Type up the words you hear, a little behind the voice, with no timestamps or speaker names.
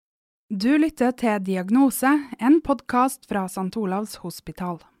Du lytter til Diagnose, en podcast fra St. Olavs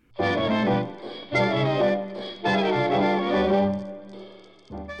hospital. Jeg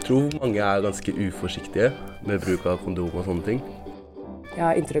tror mange er ganske uforsiktige med bruk av kondom og sånne ting. Jeg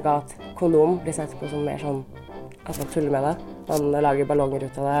har inntrykk av at kondom blir sett på som mer sånn at man tuller med det. Man lager ballonger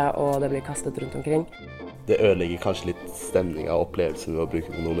ut av det, og det blir kastet rundt omkring. Det ødelegger kanskje litt stemning av opplevelsen ved å bruke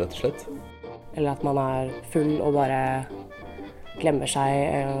kondom, rett og slett. Eller at man er full og bare glemmer seg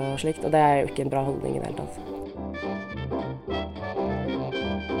og slikt, og det er jo ikke en bra holdning i det hele tatt.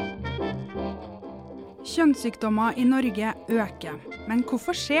 Kjønnssykdommer i Norge øker, men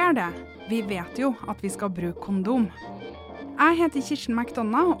hvorfor skjer det? Vi vet jo at vi skal bruke kondom. Jeg heter Kirsten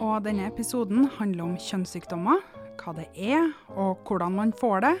McDonough, og denne episoden handler om kjønnssykdommer, hva det er, og hvordan man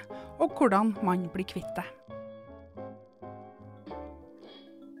får det, og hvordan man blir kvitt det.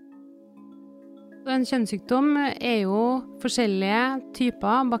 En kjønnssykdom er jo forskjellige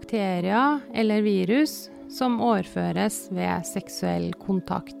typer bakterier eller virus som overføres ved seksuell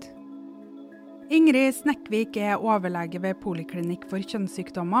kontakt. Ingrid Snekkvik er overlege ved Poliklinikk for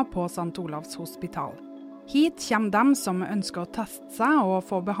kjønnssykdommer på St. Olavs hospital. Hit kommer dem som ønsker å teste seg og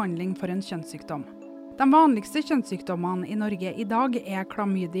få behandling for en kjønnssykdom. De vanligste kjønnssykdommene i Norge i dag er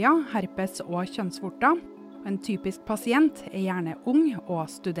klamydia, herpes og kjønnsvorter. En typisk pasient er gjerne ung og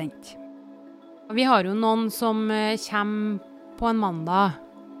student. Vi har jo noen som kommer på en mandag,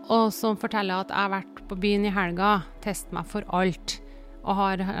 og som forteller at jeg har vært på byen i helga, test meg for alt, og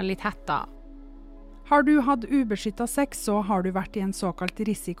har litt hetta. Har du hatt ubeskyttet sex, så har du vært i en såkalt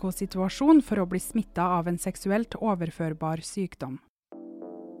risikosituasjon for å bli smittet av en seksuelt overførbar sykdom.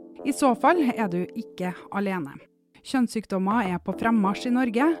 I så fall er du ikke alene. Kjønnssykdommer er på fremmarsj i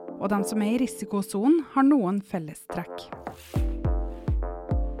Norge, og de som er i risikosonen har noen fellestrekk.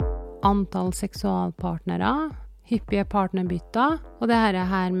 Antall seksualpartnere, hyppige partnerbytter, og det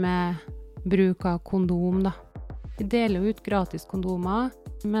her med bruk av kondom da. Vi deler jo ut gratis kondomer,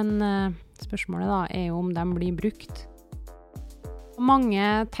 men spørsmålet da er jo om de blir brukt. Og mange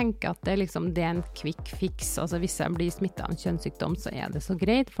tenker at det er en quick fix, altså hvis jeg blir smittet av en kjønnssykdom så er det så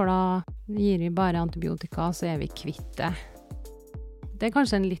greit, for da gir vi bare antibiotika, så er vi kvitt det. Det er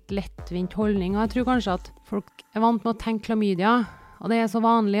kanskje en litt lettvint holdning, og jeg tror kanskje at folk er vant med å tenke klamydia, og det er så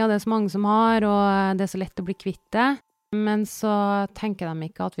vanlig, og det er så mange som har, og det er så lett å bli kvitt det. Men så tenker de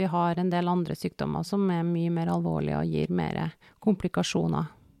ikke at vi har en del andre sykdommer som er mye mer alvorlige og gir mer komplikasjoner.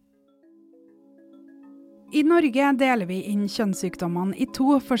 I Norge deler vi inn kjønnssykdommene i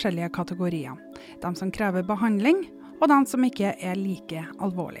 2 forskjellige kategorier. De som krever behandling, og de som ikke er like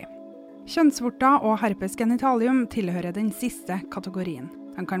alvorlige. Kjønnsvorter og herpes genitalium tilhører den siste kategorien.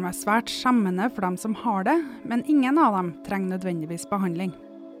 De kan være svært skjemmende for dem som har det, men ingen av dem trenger nødvendigvis behandling.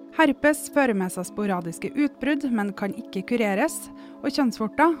 Herpes fører med seg sporadiske utbrudd, men kan ikke kureres, og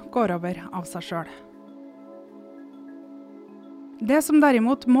kjønnsvorter går over av seg selv. Det som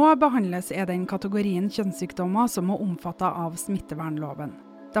derimot må behandles er den kategorien kjønnssykdommer som må omfatte av smittevernloven.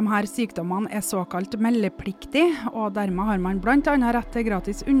 Disse sykdommene er såkalt meldepliktige, og dermed har man blant annet rett til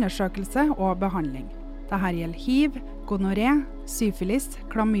gratis undersøkelse og behandling. Dette gjelder HIV, gonoré, syfilis,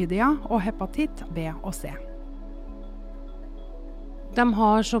 klamydia og hepatitt B og C. De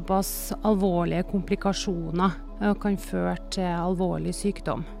har såpass alvorlige komplikasjoner og kan føre til alvorlig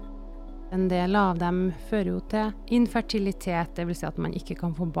sykdom. En del av dem fører jo til infertilitet, det vil si at man ikke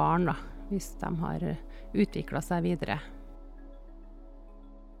kan få barn da, hvis de har utviklet seg videre.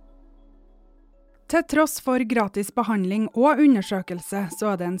 Til tross for gratis behandling og undersøkelse, så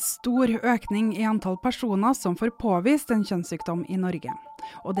er det en stor økning i antall personer som får påvist en kjønnssykdom i Norge.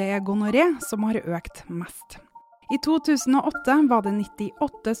 Og det er gonoré som har økt mest. I 2008 var det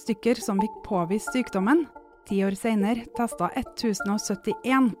 98 stykker som fikk påvist sykdommen. 10 år senere testet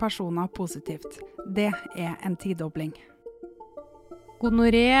 1071 personer positivt. Det er en tidobling.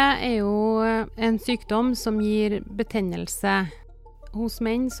 Gonoré er jo en sykdom som gir betennelse. Hos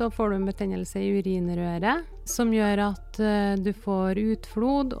menn så får du en betennelse i urinrøret, som gjør at du får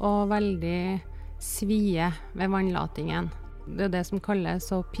utflod og veldig svie ved vannlatingen. Det er det som kalles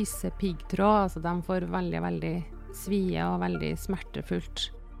å pisse piggtråd, altså de får veldig, veldig svie og veldig smertefullt.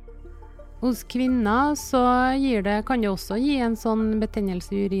 Hos kvinner så kan det også gi en sånn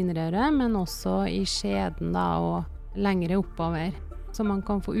betennelse i urinrøret, men også i skjeden da, og lengre oppover. Så man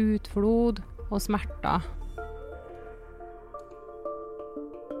kan få utflod og smerter.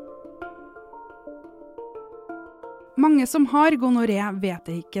 Mange som har gonoré vet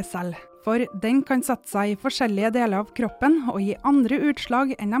det ikke selv, for den kan sette seg i forskjellige deler av kroppen og gi andre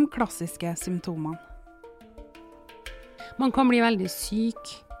utslag enn de klassiske symptomene. Man kan bli veldig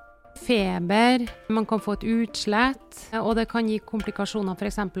syk Feber, man kan få et utslett, og det kan gi komplikasjoner, for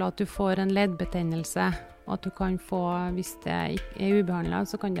eksempel at du får en leddbetennelse, og at du kan få, hvis det er ubehandlet,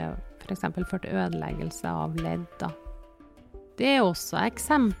 så kan det for eksempel føre til ødeleggelse av ledd da. Det er også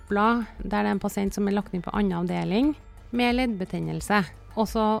eksempler der det er en pasient som er lagt inn på annen avdeling med leddbetennelse, og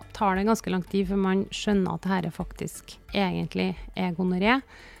så tar det ganske lang tid før man skjønner at dette faktisk egentlig er gonoré,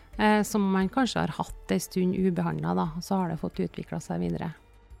 som man kanskje har hatt en stund ubehandlet da, og så har det fått utviklet seg videre.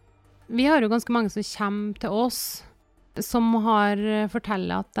 Vi har jo ganske mange som kommer til oss, som har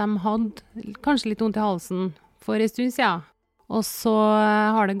fortalt at de hadde kanskje litt vondt i halsen for en stund siden, og så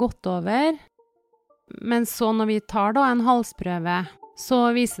har det gått over. Men så når vi tar da en halsprøve, så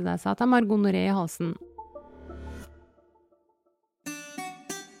viser det seg at de har gonoré i halsen.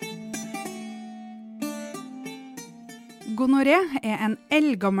 Gonoré er en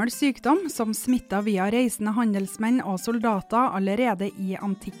eldgammel sykdom som smittet via reisende handelsmenn og soldater allerede i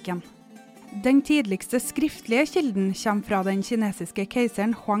antikken. Den tidligste skriftlige kilden kommer fra den kinesiske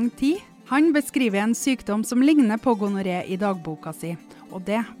keiseren Huang Ti. Han beskriver en sykdom som ligner på gonoré i dagboka si, og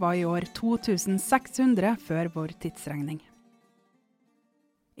det var i år 2600 før vår tidsregning.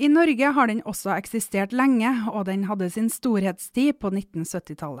 I Norge har den også eksistert lenge, og den hadde sin storhetstid på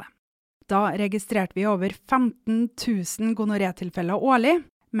 1970-tallet. Da registrerte vi over 15 000 gonoré-tilfeller årlig,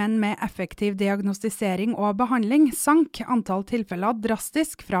 men med effektiv diagnostisering og behandling sank antall tilfeller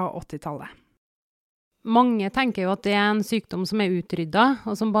drastisk fra 80-tallet. Mange tenker jo at det er en sykdom som er utryddet,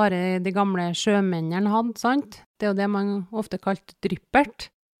 og som bare de gamle sjømennene hadde, sant? Det er jo det man ofte kalte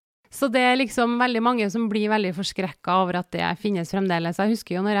dryppert. Så det er liksom veldig mange som blir veldig forskrekket over at det finnes fremdeles. Jeg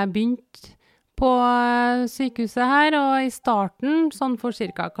husker jo når jeg begynte på sykehuset her, og i starten, sånn for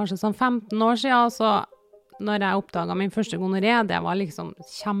kanskje sånn 15 år siden, så når jeg oppdaget min første gonoré, det var liksom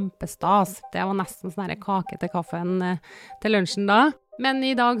kjempestas. Det var nesten sånn her kake til kaffen til lunsjen da. Men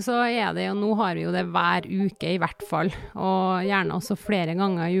i dag så er det jo, nå har vi jo det hver uke i hvert fall, og gjerne også flere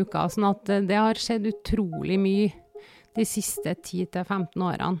ganger i uka, sånn at det har skjedd utrolig mye de siste 10-15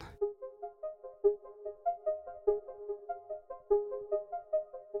 årene.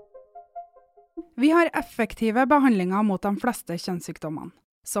 Vi har effektive behandlinger mot de fleste kjønnssykdommene.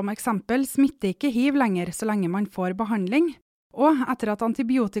 Som eksempel smitter ikke HIV lenger så lenge man får behandling, og etter at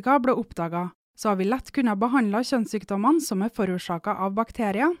antibiotika ble oppdaget, så har vi lett kunnet behandle kjønnssykdommene som er forårsaket av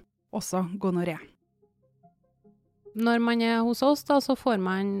bakterier, også gonoré. Når man er hos oss da, så får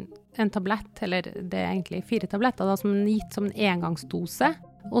man en tablett, eller det er egentlig 4 tabletter da, som er gitt som en engangsdose,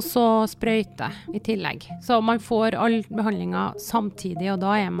 og så sprøyte i tillegg. Så man får all behandlinger samtidig, og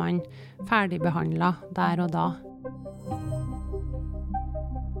da er man ferdigbehandlet der og da.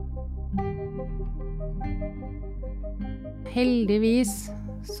 Heldigvis,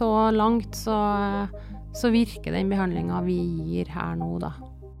 så langt så virker den behandlingen vi gir her nå da.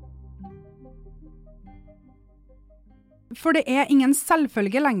 For det er ingen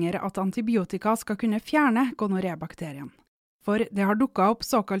selvfølge lenger at antibiotika skal kunne fjerne gonoré-bakterien. For det har dukket opp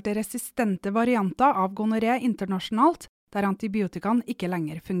såkalte resistente varianter av gonoré internasjonalt, der antibiotikaen ikke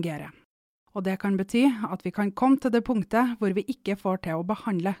lenger fungerer. Og det kan bety at vi kan komme til det punktet hvor vi ikke får til å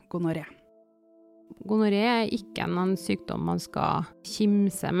behandle gonoré. Gonoré er ikke en sykdom man skal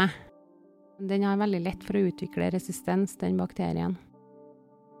kimse med. Den er veldig lett for å utvikle resistens, den bakterien.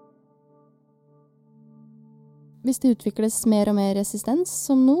 Hvis det utvikles mer og mer resistens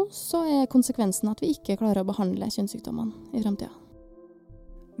som nå, så er konsekvensen at vi ikke klarer å behandle kjønnssykdommene i fremtiden.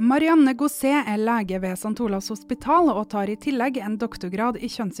 Marianne Gosset er lege ved St. Olavs hospital og tar i tillegg en doktorgrad i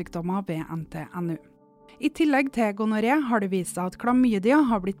kjønnssykdommer ved NTNU. I tillegg til gonoré har det vist seg at klamydia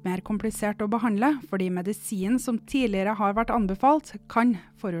har blitt mer komplisert å behandle, fordi medisinen som tidligere har vært anbefalt, kan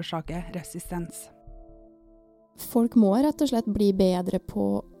forårsake resistens. Folk må rett og slett bli bedre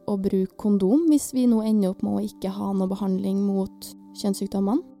på å bruke kondom hvis vi nå ender opp med å ikke ha noe behandling mot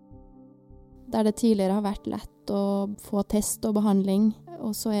kjønnssykdommene. Der det tidligere har vært lett å få test og behandling,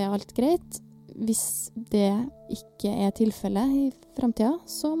 og så er alt greit. Hvis det ikke er tilfellet i fremtiden,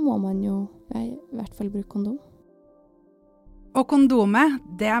 så må man jo i hvert fall bruke kondom. Og kondomet,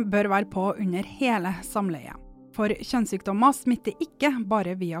 det bør være på under hele samleiet. For kjønnssykdommer smitter ikke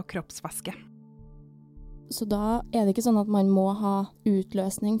bare via kroppsvæske. Så da er det ikke sånn at man må ha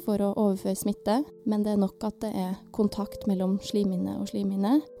utløsning for å overføre smitte, men det er nok at det er kontakt mellom slimhinne og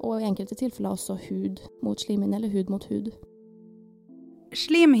slimhinne, og i enkelte tilfeller også hud mot slimhinne eller hud mot hud.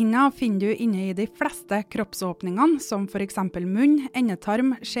 Slimhinna finner du inne i de fleste kroppsåpningene, som for eksempel munn,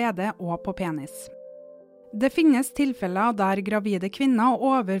 endetarm, skjede og på penis. Det finnes tilfeller der gravide kvinner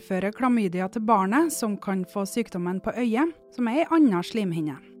overfører klamydia til barnet, som kan få sykdommen på øyet, som er en annen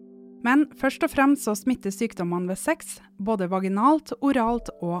slimhinne. Men først og fremst så smitter sykdommene ved sex, både vaginalt,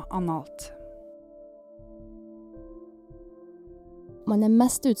 oralt og analt. Man er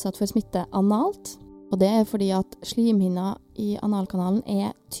mest utsatt for smitte analt, og det er fordi at slimhinna i analkanalen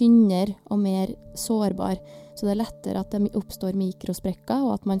er tynnere og mer sårbar, så det er lettere at det oppstår mikrosprekker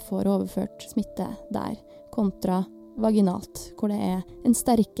og at man får overført smitte der, kontra vaginalt, hvor det er en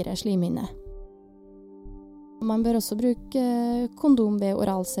sterkere slimhinne. Man bør også bruke kondom ved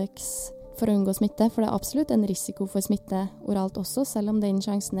oralsex for å unngå smitte, for det er absolutt en risiko for smitte oralt også, selv om den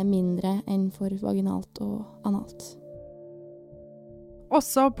sjansen er mindre enn for vaginalt og analt.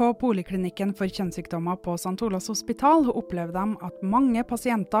 Også på poliklinikken for kjønnssykdommer på St. Olavs hospital opplever de at mange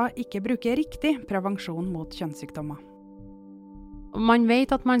pasienter ikke bruker riktig prevensjon mot kjønnssykdommer. Man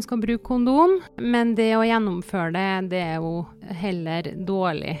vet at man skal bruke kondom, men det å gjennomføre det er jo heller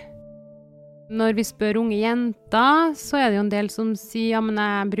dårlig. Når vi spør unge jenter, så er det jo en del som sier, ja, men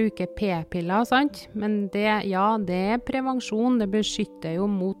jeg bruker p-piller, sant? Men det er prevensjon, det beskytter jo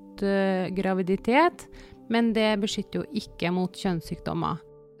mot graviditet, men det beskytter jo ikke mot kjønnssykdommer.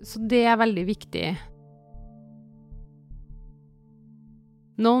 Så det er veldig viktig.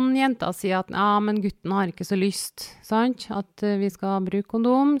 Noen jenter sier at men gutten har ikke så lyst, sant? At vi skal bruke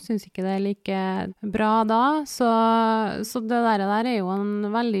kondom, synes ikke det er like bra da. Så det der er jo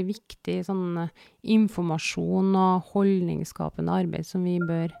en veldig viktig sånn informasjon og holdningsskapende arbeid som vi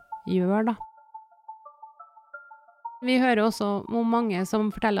bør gjøre da. Vi hører også om mange som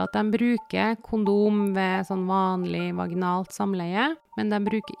forteller at de bruker kondom ved sånn vanlig vaginalt samleie, men de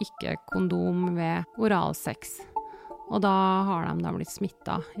bruker ikke kondom ved oralsex. Og da har de da blitt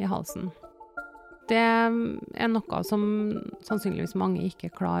smittet i halsen. Det er noe som sannsynligvis mange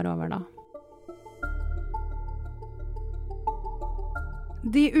ikke er klar over da.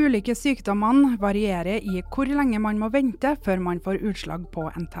 De ulike sykdommene varierer i hvor lenge man må vente før man får utslag på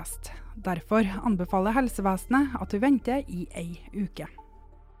en test. Derfor anbefaler helsevesenet at du venter i 1 uke.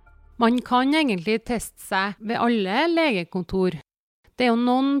 Man kan egentlig teste seg ved alle legekontor. Det er jo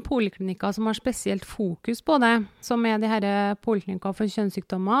noen poliklinikker som har spesielt fokus på det, som er de her poliklinikker for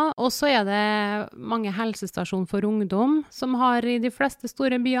kjønnssykdommer. Og så er det mange helsestasjoner for ungdom som har i de fleste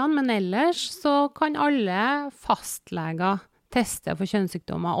store byene, men ellers så kan alle fastleger teste for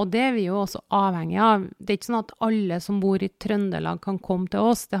kjønnssykdommer, og det er vi jo også avhengig av. Det er ikke sånn at alle som bor i Trøndelag kan komme til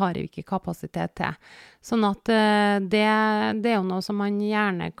oss, det har vi ikke kapasitet til. Sånn at det er jo noe som man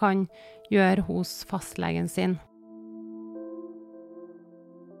gjerne kan gjøre hos fastlegen sin.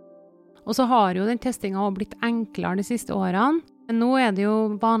 Og så har jo den testingen også blitt enklere de siste årene. Nå er det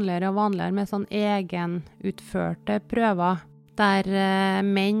jo vanligere og vanligere med sånn egenutførte prøver, der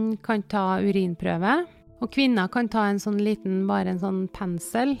menn kan ta urinprøve, og kvinner kan ta en sånn liten, bare en sånn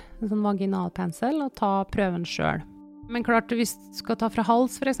pensel, en sånn vaginalpensel, og ta prøven selv. Men klart, hvis du skal ta fra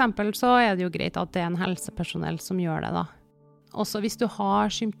hals for eksempel, så er det jo greit at det er en helsepersonell som gjør det da. Også hvis du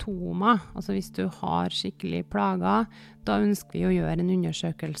har symptomer, altså hvis du har skikkelig plager, da ønsker vi å gjøre en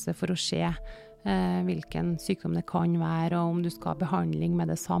undersøkelse for å se hvilken sykdom det kan være, og om du skal ha behandling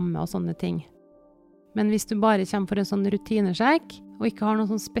med det samme og sånne ting. Men hvis du bare kommer for en sånn rutinesjekk, og ikke har noen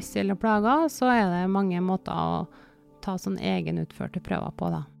sånne spesielle plager, så er det mange måter å ta sånn egenutførte prøver på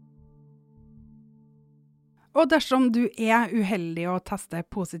da. Og dersom du er uheldig å teste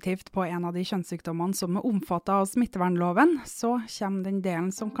positivt på en av de kjønnssykdommene som er omfattet av smittevernloven, så kommer den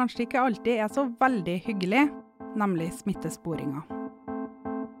delen som kanskje ikke alltid er så veldig hyggelig, nemlig smittesporinga.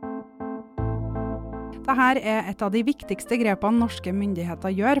 Dette er et av de viktigste grepene norske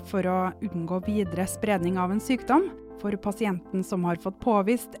myndigheter gjør for å unngå videre spredning av en sykdom. For pasienten som har fått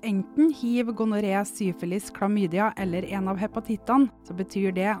påvist enten HIV, gonoré, syfilis, klamydia eller en av hepatittene, så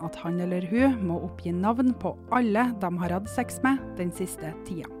betyr det at han eller hun må oppgi navn på alle de har hatt sex med den siste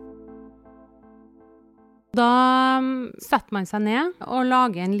tida. Da setter man seg ned og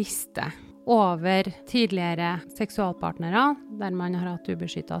lager en liste over tidligere seksualpartnere der man har hatt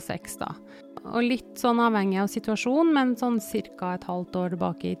ubeskyttet sex da. Og litt sånn avhengig av situasjonen, men sånn cirka et halvt år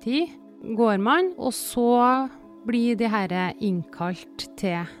tilbake i tid, går man, og så blir de her innkalt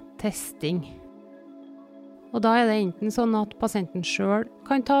til testing. Og da er det enten sånn at pasienten selv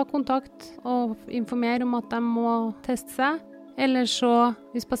kan ta kontakt og informere om at de må teste seg, eller så,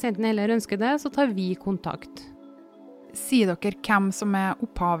 hvis pasienten heller ønsker det, så tar vi kontakt. Sier dere hvem som er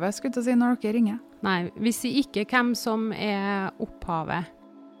opphavet, skulle jeg si, når dere ringer? Nei, vi sier ikke hvem som er opphavet.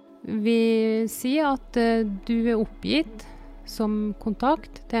 Vi sier at du er oppgitt som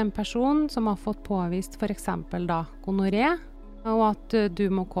kontakt til en person som har fått påvist for eksempel da gonoré, og at du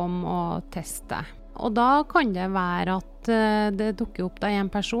må komme og teste. Og da kan det være at det dukker opp da en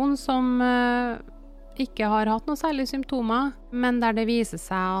person som ikke har hatt noen særlige symptomer, men der det viser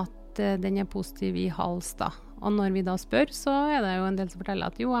seg at at den positiv i hals da. Og når vi da spør, så det jo en del som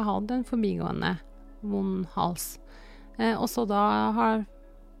forteller at jo, jeg hadde en forbigående vond hals. Og så da har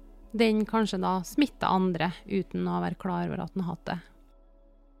den kanskje da smittet andre uten å være klar over at den har hatt det.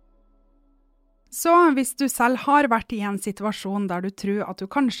 Så hvis du selv har vært i en situasjon der du tror at du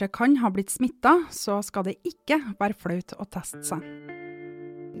kanskje kan ha blitt smittet, så skal det ikke være flaut å teste seg.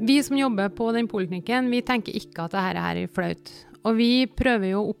 Vi som jobber på den poliklinikken, vi tenker ikke at dette er flaut. Og vi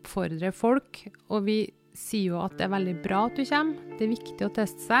prøver jo å oppfordre folk, og vi sier jo at det veldig bra at du kommer. Det viktig å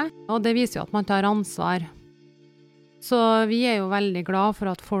teste seg, og det viser jo at man tar ansvar. Så vi jo veldig glad for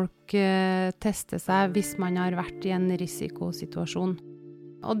at folk tester seg hvis man har vært i en risikosituasjon.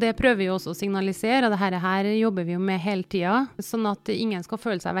 Og det prøver vi også å signalisere, og dette her jobber vi jo med hele tiden, sånn at ingen skal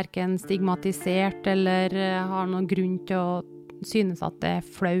føle seg hverken stigmatisert eller har noen grunn til å synes at det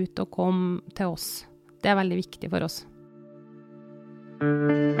flaut å komme til oss. Det veldig viktig for oss.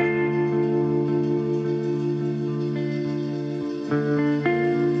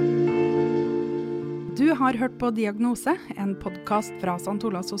 Du har hørt på Diagnose, en podcast fra St.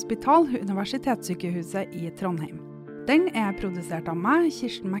 Olavs Hospital, Universitetssykehuset i Trondheim. Den produsert av meg,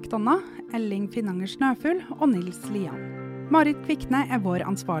 Kirsten McDonough, Elling Finnanger Snøfull og Nils Lian. Marit Kvikne vår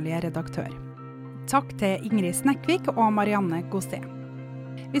ansvarlige redaktør. Takk til Ingrid Snekvik og Marianne Gosé.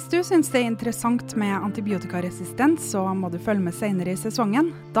 Hvis du synes det interessant med antibiotikaresistens, så må du følge med senere i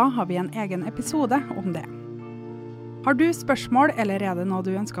sesongen. Da har vi en egen episode om det. Har du spørsmål, eller det noe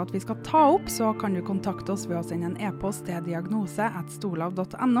du ønsker at vi skal ta opp, så kan du kontakte oss ved å sende en e-post til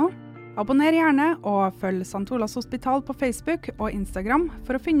diagnose@stolav.no. Abonner gjerne, og følg St. Olavs Hospital på Facebook og Instagram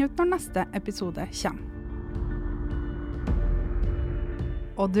for å finne ut når neste episode kommer.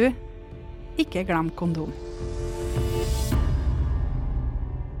 Og du, ikke glem kondom.